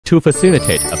To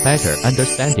facilitate a better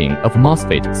understanding of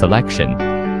MOSFET selection,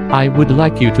 I would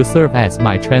like you to serve as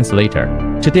my translator.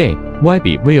 Today,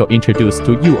 VB will introduce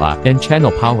to you a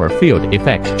N-channel power field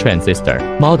effect transistor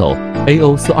model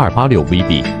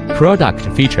AO4286-VB. Product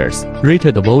features: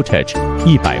 rated voltage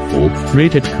 100伏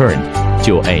rated current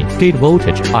 9A gate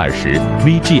voltage 20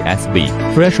 VGSV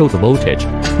threshold voltage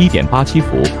 1.87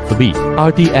伏 VB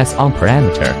RDS on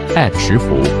parameter at 10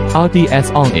伏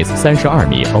RDS on is 32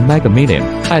 米 omega millim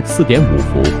at 4.5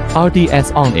伏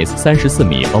RDS on is 34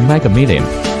 米 omega millim.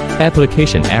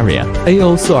 Application area: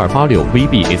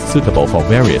 AO4286-VB is suitable for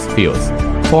various fields.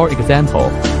 For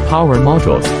example, power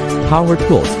modules, power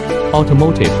tools,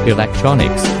 automotive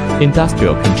electronics,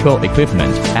 industrial control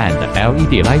equipment, and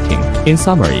LED lighting. In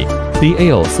summary, the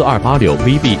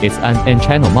AO4286-VB is an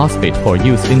N-channel MOSFET for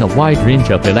use in a wide range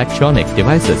of electronic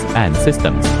devices and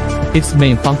systems. Its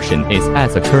main function is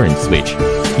as a current switch,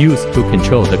 used to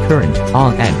control the current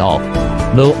on and off.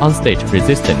 Low on-state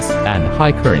resistance and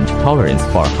high current tolerance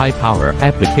for high-power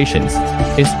applications.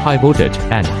 Is high voltage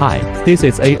and high. This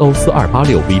is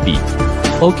AO4286-VB.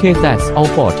 Okay, that's all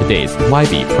for today's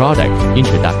VB product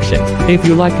introduction. If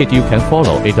you like it, you can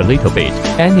follow it a little bit.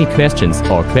 Any questions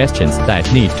or questions that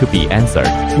need to be answered,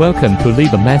 welcome to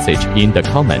leave a message in the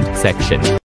comment section.